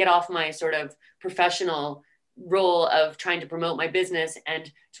decided to get off my sort of professional role of trying to promote my business and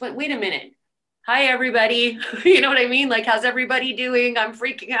just went, wait a minute. Hi, everybody. You know what I mean? How's everybody doing? I'm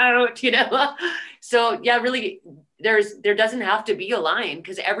freaking out, So yeah, really, there doesn't have to be a line,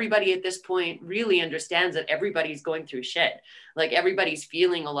 because everybody at this point really understands that everybody's going through shit. Everybody's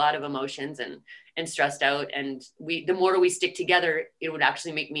feeling a lot of emotions and stressed out. And the more we stick together, it would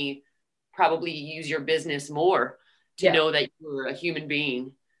actually make me probably use your business more to know that you're a human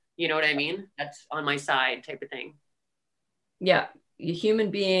being. You know what I mean? That's on my side type of thing. Yeah. A human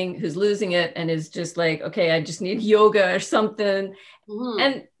being who's losing it and is just like, okay, I just need yoga or something. Mm-hmm.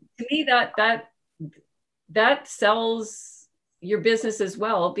 And to me, that sells your business as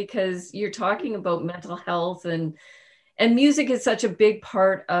well, because you're talking about mental health, and music is such a big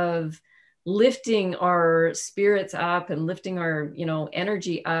part of lifting our spirits up and lifting our,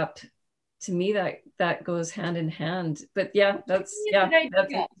 energy up. To me, that goes hand in hand. But yeah, that's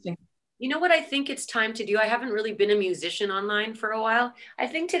interesting. You know what I think it's time to do? I haven't really been a musician online for a while. I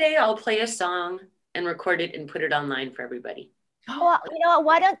think today I'll play a song and record it and put it online for everybody. Well, you know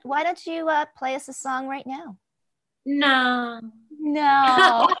what? Why don't you play us a song right now? No.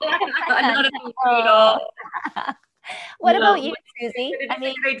 Not at all. What about you, Susie? I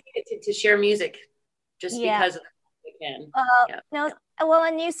mean, to share music just because I can. No. Well,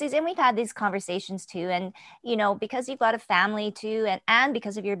 and you, Susan, we've had these conversations too. And, because you've got a family too, and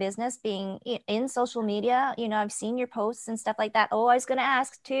because of your business being in social media, I've seen your posts and stuff like that. Oh, I was going to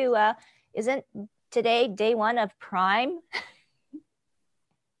ask too, isn't today day 1 of Prime?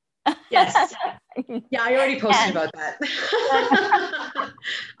 Yes. Yeah, I already posted about that.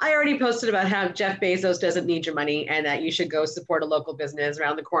 I already posted about how Jeff Bezos doesn't need your money and that you should go support a local business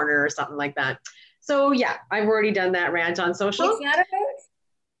around the corner or something like that. So yeah, I've already done that rant on social. What's that about?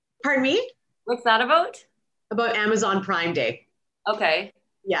 Pardon me? What's that about? About Amazon Prime Day. Okay.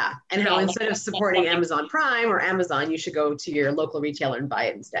 Yeah, and how instead of supporting Amazon Prime or Amazon, you should go to your local retailer and buy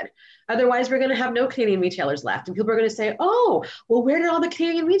it instead. Otherwise, we're going to have no Canadian retailers left. And people are going to say, oh, well, where did all the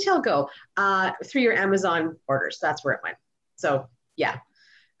Canadian retail go? Through your Amazon orders. That's where it went. So yeah.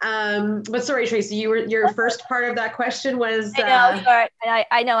 But sorry, Tracy, your first part of that question was. I know, sorry.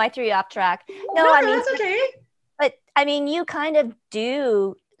 I know I threw you off track. No, I mean, that's okay. But I mean, you kind of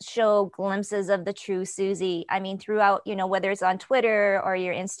do show glimpses of the true Susie. I mean, throughout, whether it's on Twitter or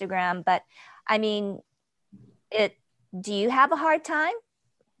your Instagram. But I mean, do you have a hard time?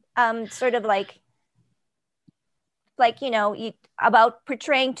 Sort of about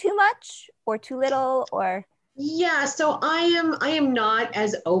portraying too much or too little, or. Yeah, so I am not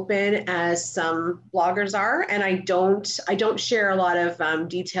as open as some bloggers are, and I don't share a lot of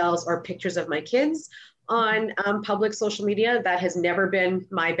details or pictures of my kids on public social media. That has never been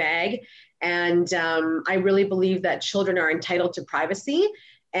my bag, and I really believe that children are entitled to privacy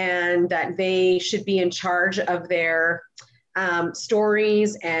and that they should be in charge of their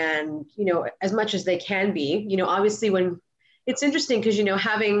stories, and as much as they can be. Obviously, when it's interesting because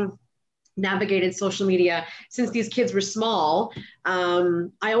having navigated social media since these kids were small,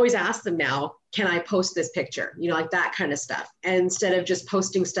 I always ask them now, can I post this picture? Like that kind of stuff, and instead of just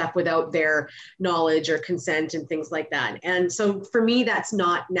posting stuff without their knowledge or consent and things like that. And so for me, that's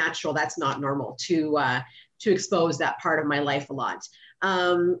not natural. That's not normal to expose that part of my life a lot.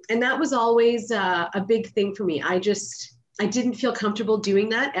 And that was always a big thing for me. I didn't feel comfortable doing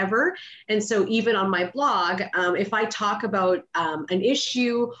that ever. And so even on my blog, if I talk about an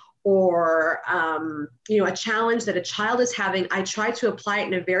issue or a challenge that a child is having, I try to apply it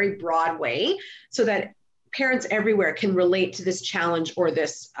in a very broad way so that parents everywhere can relate to this challenge or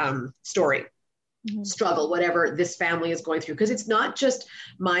this story, struggle, whatever this family is going through. Because it's not just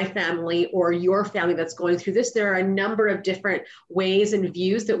my family or your family that's going through this. There are a number of different ways and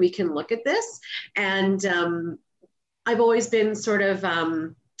views that we can look at this. And I've always been sort of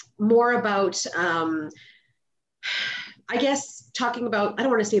more about, I guess, talking about, I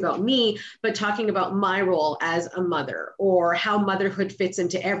don't want to say about me, but talking about my role as a mother, or how motherhood fits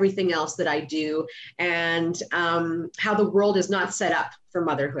into everything else that I do, and how the world is not set up for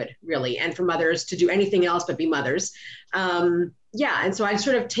motherhood, really, and for mothers to do anything else but be mothers. And so I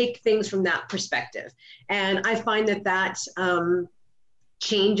sort of take things from that perspective. And I find that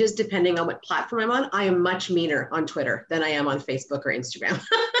changes depending on what platform I'm on. I am much meaner on Twitter than I am on Facebook or Instagram.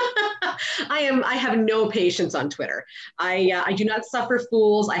 I have no patience on Twitter. I do not suffer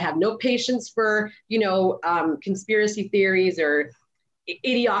fools. I have no patience for, conspiracy theories or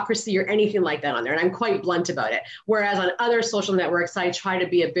idiocracy or anything like that on there. And I'm quite blunt about it. Whereas on other social networks, I try to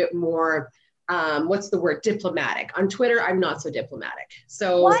be a bit more, diplomatic. On Twitter, I'm not so diplomatic.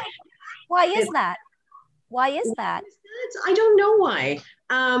 So why is that? Why is that? I don't know why.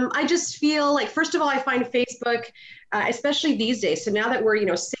 I just feel like, first of all, I find Facebook, especially these days. So now that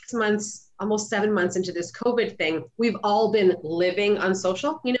we're, 6 months, almost 7 months into this COVID thing, we've all been living on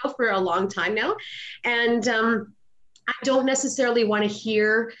social, for a long time now. And I don't necessarily want to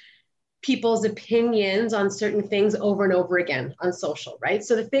hear people's opinions on certain things over and over again on social, right?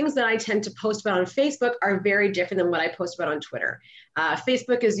 So the things that I tend to post about on Facebook are very different than what I post about on Twitter.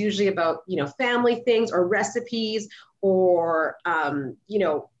 Facebook is usually about, family things or recipes or,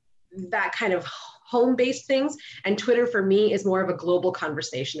 that kind of home-based things. And Twitter for me is more of a global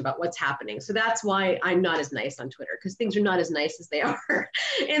conversation about what's happening. So that's why I'm not as nice on Twitter, because things are not as nice as they are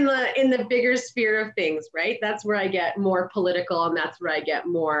in the bigger sphere of things, right? That's where I get more political, and that's where I get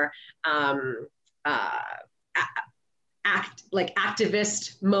more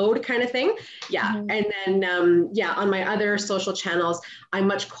activist mode kind of thing. Yeah. Mm-hmm. And then, on my other social channels, I'm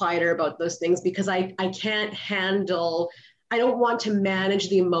much quieter about those things because I can't handle, I don't want to manage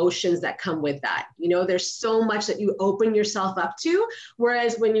the emotions that come with that. There's so much that you open yourself up to.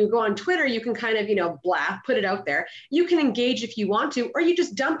 Whereas when you go on Twitter, you can kind of, put it out there. You can engage if you want to, or you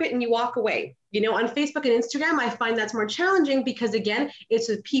just dump it and you walk away. On Facebook and Instagram, I find that's more challenging because, again, it's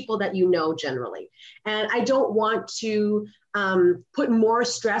with people that generally. And I don't want to put more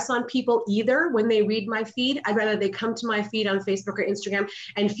stress on people either when they read my feed. I'd rather they come to my feed on Facebook or Instagram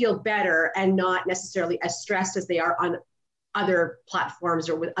and feel better and not necessarily as stressed as they are on other platforms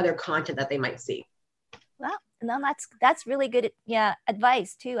or with other content that they might see. Well, no, that's really good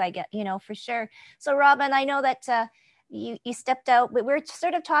advice too, I get, for sure. So Robin, I know that you stepped out, but we're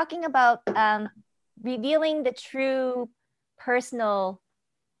sort of talking about revealing the true personal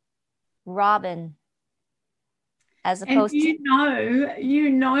Robin, as opposed to you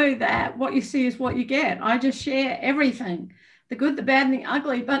know that what you see is what you get. I just share everything, the good, the bad, and the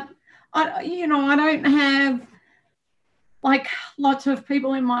ugly. But I don't have like lots of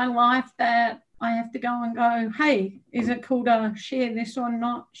people in my life that I have to go and go, hey, is it cool to share this or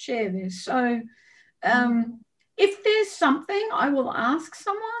not share this? So if there's something, I will ask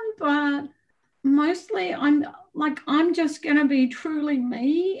someone, but mostly I'm just going to be truly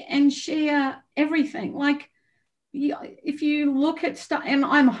me and share everything. Like, if you look at stuff, and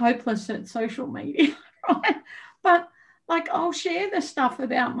I'm hopeless at social media, right? But I'll share the stuff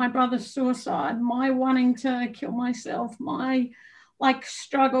about my brother's suicide, my wanting to kill myself, my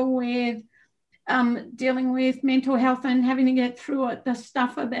struggle with dealing with mental health and having to get through it, the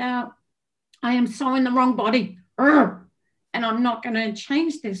stuff about I am so in the wrong body. And I'm not going to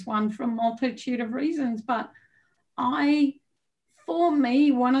change this one for a multitude of reasons. But for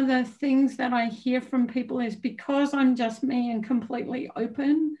me, one of the things that I hear from people is because I'm just me and completely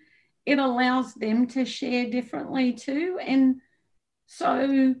open, it allows them to share differently too. And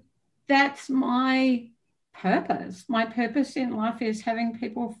so that's my purpose. My purpose in life is having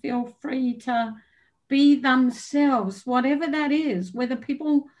people feel free to be themselves, whatever that is, whether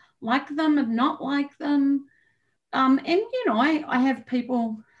people like them or not like them. And, I have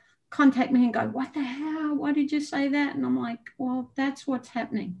people contact me and go, what the hell? Why did you say that? And I'm like, well, that's what's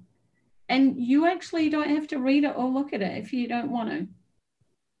happening. and you actually don't have to read it or look at it if you don't want to.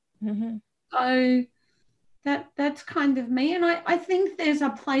 Mm-hmm. So that's kind of me. And I think there's a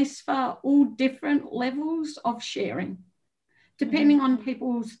place for all different levels of sharing, depending on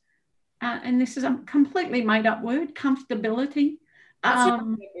people's, and this is a completely made up word, comfortability. That's not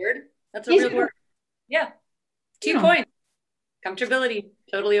a word. That's a real word. Yeah. 2 points. Comfortability.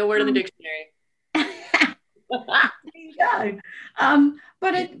 Totally a word in the dictionary. There you go.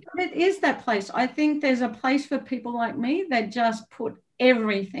 But it is that place. I think there's a place for people like me that just put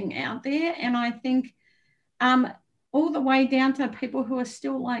everything out there. And I think all the way down to people who are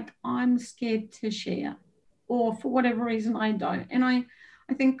still like, I'm scared to share, or for whatever reason I don't. And I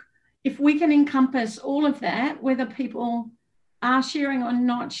think if we can encompass all of that, whether people are sharing or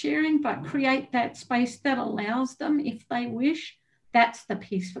not sharing, but create that space that allows them, if they wish, that's the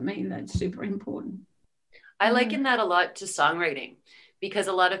piece for me that's super important. I liken that a lot to songwriting, because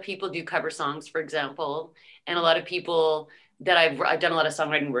a lot of people do cover songs, for example, and a lot of people that I've done a lot of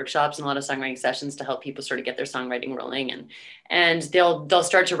songwriting workshops and a lot of songwriting sessions to help people sort of get their songwriting rolling, and they'll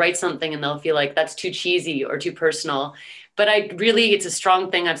start to write something and they'll feel like that's too cheesy or too personal. But it's a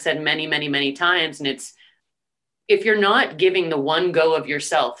strong thing I've said many, many, many times, and it's, if you're not giving the one go of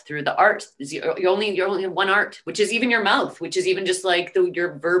yourself through the art, you're only one art, which is even your mouth, which is even just like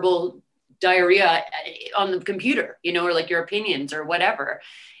your verbal diarrhea on the computer, or like your opinions or whatever.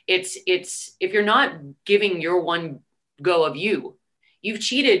 It's if you're not giving your one go of you've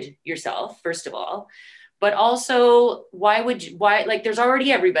cheated yourself, first of all. But also, why like, there's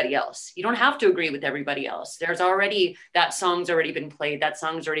already everybody else. You don't have to agree with everybody else. There's already, that song's already been played, that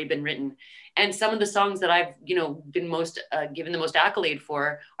song's already been written. And some of the songs that I've, been most given the most accolade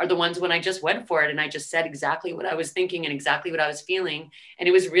for are the ones when I just went for it and I just said exactly what I was thinking and exactly what I was feeling. And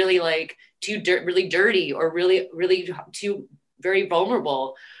it was really like really dirty, or really, really too very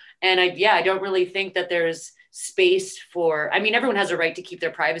vulnerable. And I don't really think that there's space for, everyone has a right to keep their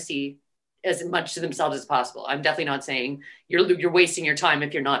privacy as much to themselves as possible. I'm definitely not saying you're wasting your time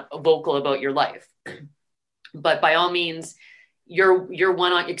if you're not vocal about your life. But by all means, your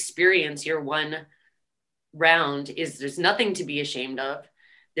one experience, your one round there's nothing to be ashamed of.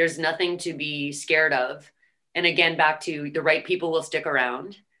 There's nothing to be scared of. And again, back to the right people will stick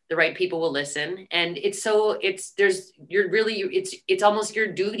around. The right people will listen. And it's almost your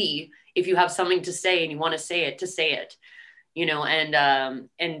duty, if you have something to say and you want to say it, to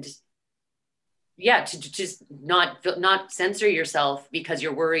just not censor yourself because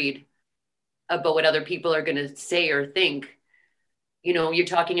you're worried about what other people are going to say or think. You're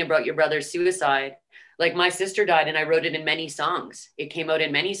talking about your brother's suicide. Like, my sister died and I wrote it in many songs. It came out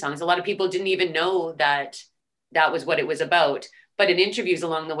in many songs. A lot of people didn't even know that was what it was about. But in interviews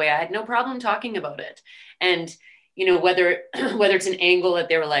along the way, I had no problem talking about it. And, whether it's an angle that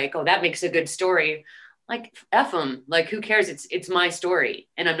they were like, oh, that makes a good story, like, F them, like, who cares? It's my story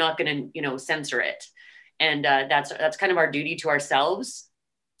and I'm not going to, censor it. And that's kind of our duty to ourselves,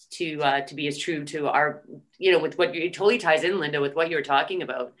 to be as true to our, with what it totally ties in, Linda, with what you were talking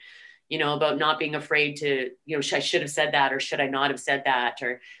about, about not being afraid to, I should have said that, or should I not have said that?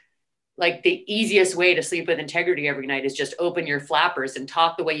 Or, like, the easiest way to sleep with integrity every night is just open your flappers and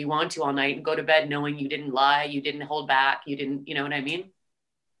talk the way you want to all night and go to bed knowing you didn't lie, you didn't hold back, you didn't, you know what I mean?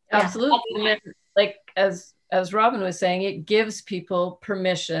 Absolutely. And then, like, as Robin was saying, it gives people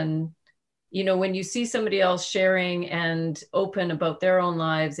permission. When you see somebody else sharing and open about their own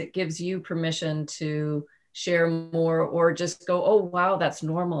lives, it gives you permission to share more, or just go, oh, wow, that's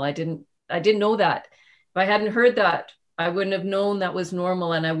normal. I didn't know that. If I hadn't heard that, I wouldn't have known that was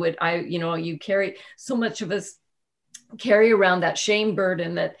normal. And you carry, so much of us carry around that shame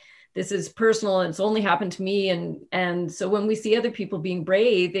burden that this is personal and it's only happened to me. And so when we see other people being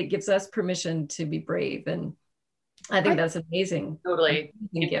brave, it gives us permission to be brave. And I think that's amazing. Totally.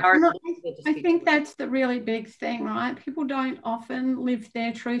 I think that's the really big thing, right? People don't often live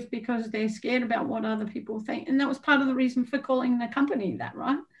their truth because they're scared about what other people think. And that was part of the reason for calling the company that,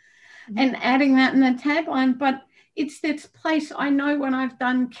 right? Mm-hmm. And adding that in the tagline. But it's this place, I know when I've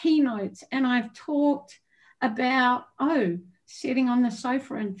done keynotes and I've talked about, sitting on the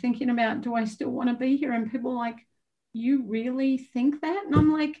sofa and thinking about, do I still want to be here? And people are like, you really think that? And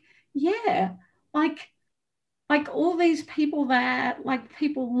I'm like, yeah, like all these people that, like,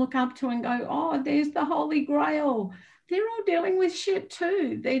 people look up to and go, oh, there's the Holy Grail. They're all dealing with shit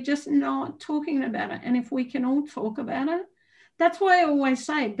too. They're just not talking about it. And if we can all talk about it, that's why I always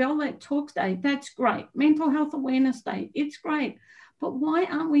say Bell Let Talk Day, that's great. Mental Health Awareness Day, it's great. But why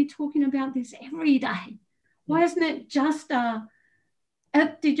aren't we talking about this every day? Why isn't it just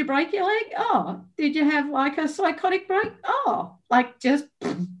did you break your leg? Oh, did you have like a psychotic break? Oh, like just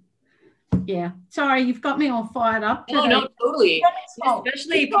Yeah. Sorry, you've got me all fired up today. Oh, no, totally. Fault.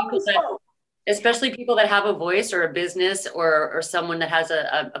 Especially people that have a voice or a business or someone that has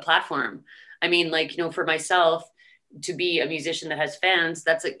a platform. I mean, like, for myself to be a musician that has fans,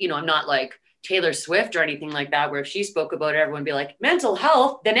 that's I'm not like Taylor Swift or anything like that, where if she spoke about it, everyone would be like, mental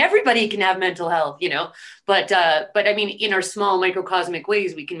health, then everybody can have mental health, but I mean, in our small microcosmic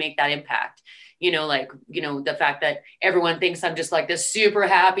ways, we can make that impact. The fact that everyone thinks I'm just like this super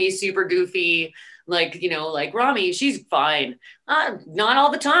happy, super goofy, like Romi, she's fine. Not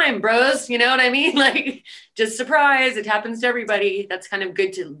all the time, bros. You know what I mean? Like, just surprise. It happens to everybody. That's kind of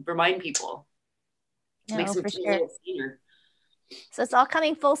good to remind people. No, Makes them for feel a sure. little seener. So it's all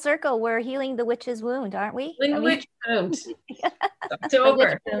coming full circle. We're healing the witch's wound, aren't we? Witch wound.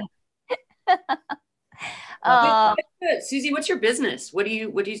 October. Susie, what's your business? What do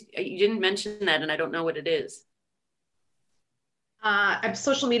you didn't mention that, and I don't know what it is. I'm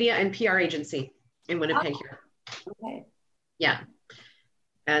social media and PR agency in Winnipeg here. Okay. Yeah.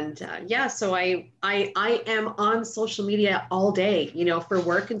 And so I am on social media all day, for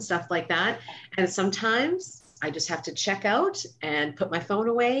work and stuff like that. And sometimes I just have to check out and put my phone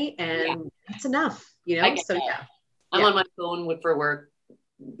away, and that's enough, So yeah. I'm on my phone for work.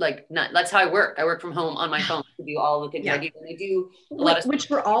 That's how I work. I work from home on my phone to do all the things I do. And I do a lot of which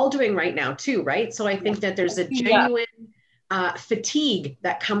we're all doing right now too, right? So I think that there's a genuine fatigue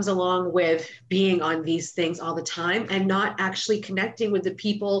that comes along with being on these things all the time and not actually connecting with the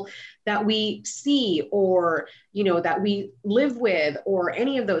people that we see or, that we live with or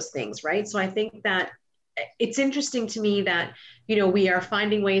any of those things, right? So I think that it's interesting to me that, we are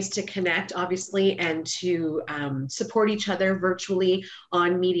finding ways to connect, obviously, and to support each other virtually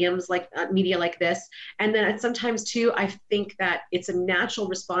on mediums like media like this. And then sometimes too, I think that it's a natural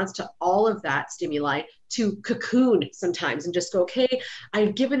response to all of that stimuli to cocoon sometimes and just go, okay,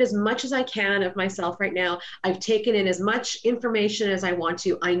 I've given as much as I can of myself right now. I've taken in as much information as I want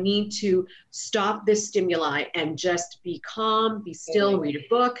to. I need to stop this stimuli and just be calm, be still, read a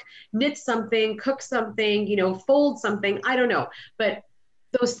book, knit something, cook something, fold something. I don't know. But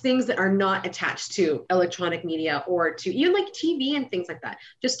those things that are not attached to electronic media or to even like TV and things like that,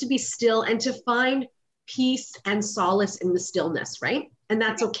 just to be still and to find peace and solace in the stillness, right? And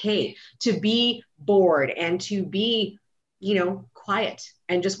that's okay to be bored and to be, quiet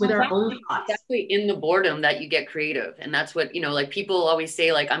and just with our own thoughts. Exactly, in the boredom that you get creative. And that's what, like people always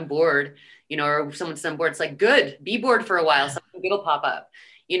say, like, I'm bored, or someone says I'm bored. It's like, good, be bored for a while. Something good will pop up.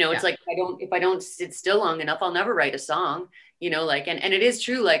 It's like, if I don't sit still long enough, I'll never write a song, and it is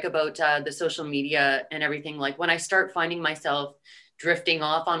true, like about the social media and everything. Like when I start finding myself drifting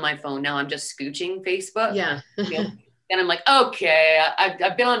off on my phone, now I'm just scooching Facebook. Yeah. And I'm like, okay,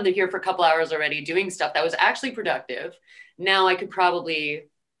 I've been on here for a couple hours already doing stuff that was actually productive. Now I could probably,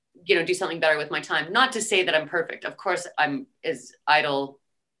 do something better with my time. Not to say that I'm perfect. Of course, I'm as idle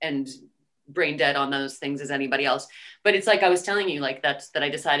and brain dead on those things as anybody else. But it's like I was telling you, like that I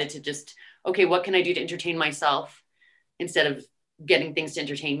decided to just, okay, what can I do to entertain myself instead of getting things to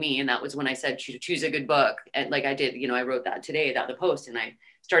entertain me? And that was when I said, choose a good book. And like I did, I wrote that today, the post, and I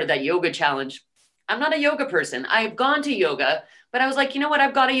started that yoga challenge. I'm not a yoga person. I've gone to yoga, but I was like, you know what?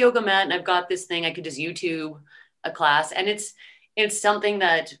 I've got a yoga mat and I've got this thing. I could just YouTube a class. And it's something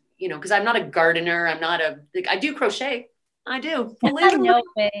that, because I'm not a gardener. I'm not I do crochet. I do. No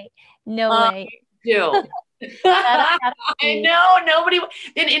way. No way. I do. I know nobody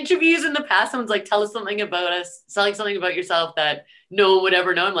in interviews in the past, someone's like, tell us something about us, selling something about yourself that no one would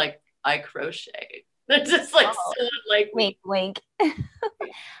ever know. I'm like, I crochet. They're just like, so like wink, wink. I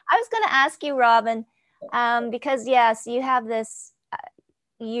was going to ask you, Robin, because yes, you have this,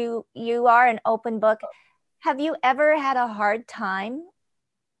 you are an open book. Have you ever had a hard time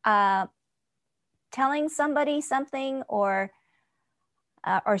telling somebody something or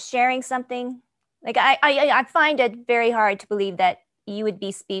sharing something? Like I find it very hard to believe that you would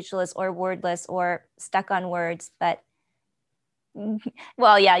be speechless or wordless or stuck on words, but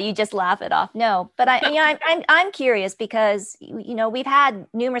well, yeah, you just laugh it off. No, but I'm curious because we've had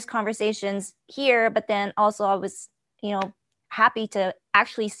numerous conversations here, but then also I was happy to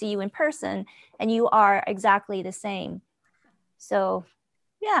actually see you in person, and you are exactly the same. So,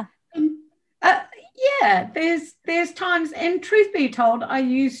 yeah. Yeah, there's times, and truth be told, I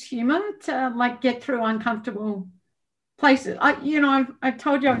use humor to like get through uncomfortable places. I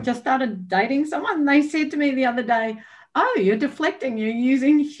told you I've just started dating someone, and they said to me the other day, "Oh, you're deflecting, you're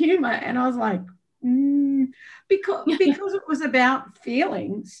using humor," and I was like, because it was about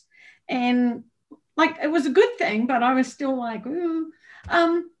feelings, and like it was a good thing, but I was still like, ooh.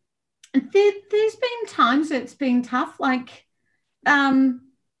 There's been times it's been tough, like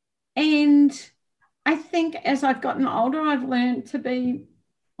And I think as I've gotten older, I've learned to be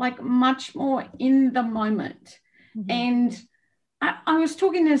like much more in the moment. Mm-hmm. And I was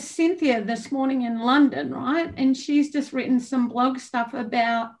talking to Cynthia this morning in London, right? And she's just written some blog stuff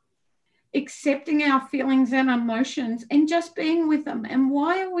about accepting our feelings and emotions and just being with them. And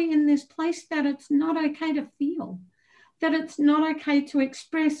why are we in this place that it's not okay to feel, that it's not okay to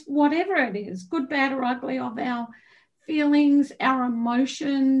express whatever it is, good, bad, or ugly, of our feelings, our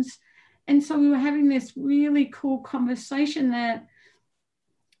emotions. And so we were having this really cool conversation that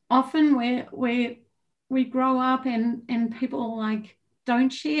often we grow up and people like don't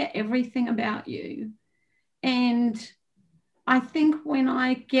share everything about you. And I think when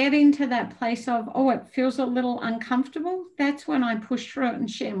I get into that place of, oh, it feels a little uncomfortable, that's when I push through it and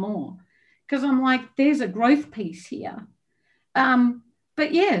share more, because I'm like, there's a growth piece here.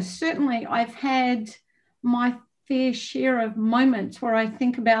 But yes, certainly I've had my fair share of moments where I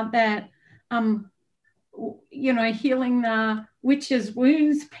think about that, healing the witch's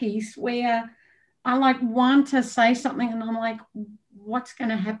wounds piece, where I like want to say something and I'm like, what's going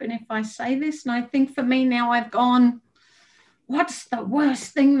to happen if I say this? And I think for me now I've gone, what's the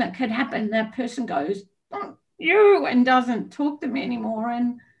worst thing that could happen? That person goes, oh, you, and doesn't talk to me anymore.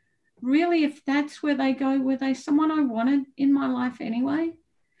 And really, if that's where they go, were they someone I wanted in my life anyway?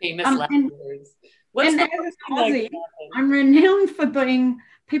 Famous last words. And as an Aussie, I'm renowned for being,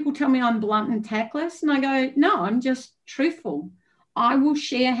 people tell me I'm blunt and tactless, and I go, no, I'm just truthful. I will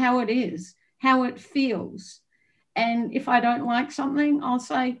share how it is, how it feels. And if I don't like something, I'll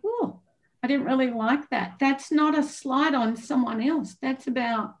say, oh, I didn't really like that. That's not a slight on someone else. That's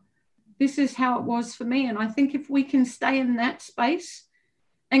about, this is how it was for me. And I think if we can stay in that space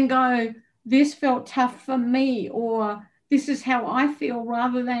and go, this felt tough for me, or this is how I feel,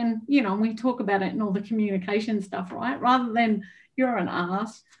 rather than, we talk about it in all the communication stuff, right? Rather than you're an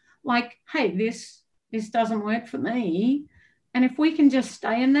ass, like, hey, this doesn't work for me. And if we can just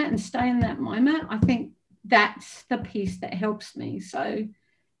stay in that and stay in that moment, I think that's the piece that helps me. So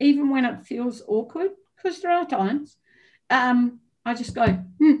even when it feels awkward, because there are times, I just go,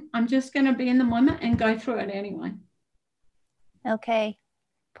 I'm just going to be in the moment and go through it anyway. Okay.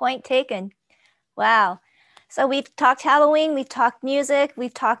 Point taken. Wow. So we've talked Halloween, we've talked music,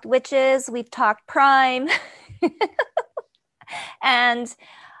 we've talked witches, we've talked Prime. and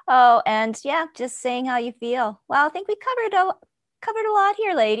just saying how you feel. Well, I think we covered a lot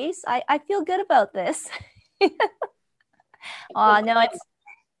here, ladies. I feel good about this. Oh, no, it's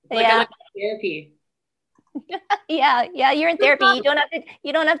like I'm in therapy. Yeah, you're in therapy.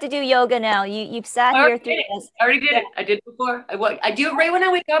 You don't have to do yoga now. You've sat here through this. I already did it. I did it before. I do it right when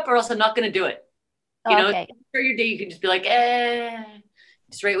I wake up, or else I'm not going to do it. Okay. For your day, you can just be like,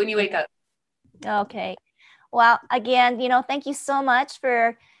 just right when you wake up. Okay. Well, again, thank you so much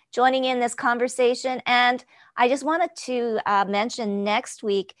for joining in this conversation. And I just wanted to mention next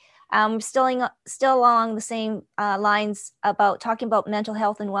week, still along the same lines about talking about mental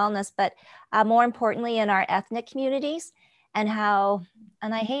health and wellness, but more importantly in our ethnic communities, and how,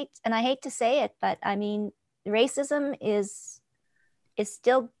 and I hate to say it, but I mean, racism is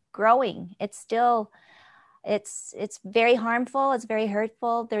still growing. It's very harmful. It's very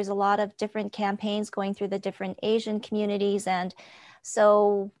hurtful. There's a lot of different campaigns going through the different Asian communities. And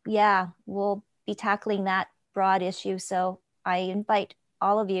so, yeah, we'll be tackling that broad issue. So I invite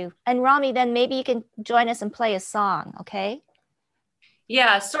all of you. And Romi, then maybe you can join us and play a song, okay?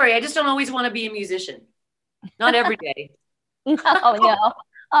 Yeah, sorry. I just don't always want to be a musician. Not every day. No.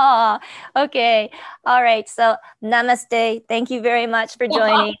 Oh, okay. All right. So namaste. Thank you very much for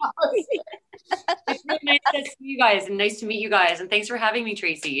joining. It's really nice to see you guys and nice to meet you guys. And thanks for having me,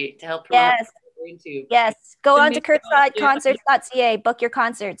 Tracy, to help promote. Yes. Go on to curbsideconcerts.ca. Book your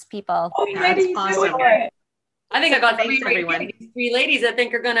concerts, people. Oh, that's awesome. I think I got three ladies I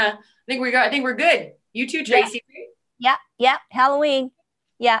think I think we're good. You too, Tracy. Yeah. Halloween.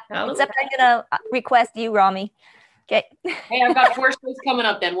 Yeah. Halloween. Except I'm gonna request you, Romi. Okay. Hey, I've got 4 shows coming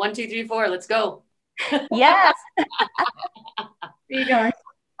up then. 1, 2, 3, 4. Let's go. Yes. See you guys.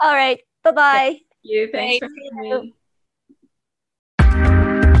 All right. Bye-bye. Thanks for coming.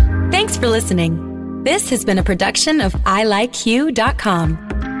 Thanks for listening. This has been a production of ilikeyou.com.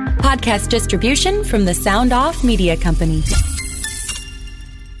 Podcast distribution from the Sound Off Media Company.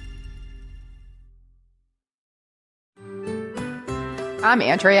 I'm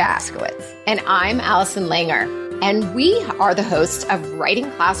Andrea Askowitz. And I'm Allison Langer. And we are the hosts of Writing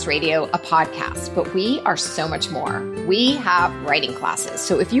Class Radio, a podcast, but we are so much more. We have writing classes.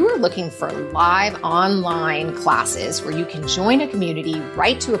 So if you are looking for live online classes where you can join a community,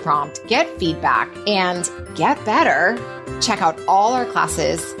 write to a prompt, get feedback, and get better, Check out all our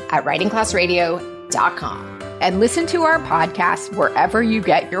classes at writingclassradio.com. And listen to our podcast wherever you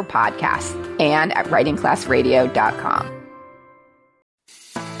get your podcasts and at writingclassradio.com.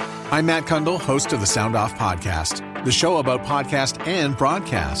 I'm Matt Kundle, host of the Sound Off Podcast, the show about podcast and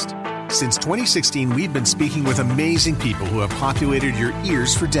broadcast. Since 2016, we've been speaking with amazing people who have populated your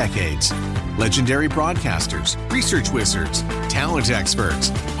ears for decades. Legendary broadcasters, research wizards, talent experts,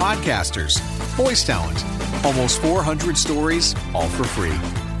 podcasters, voice talent. Almost 400 stories, all for free.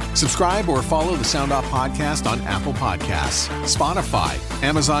 Subscribe or follow the Sound Off Podcast on Apple Podcasts, Spotify,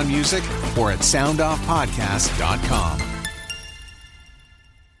 Amazon Music, or at soundoffpodcast.com.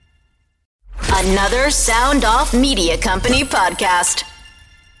 Another Sound Off Media Company podcast.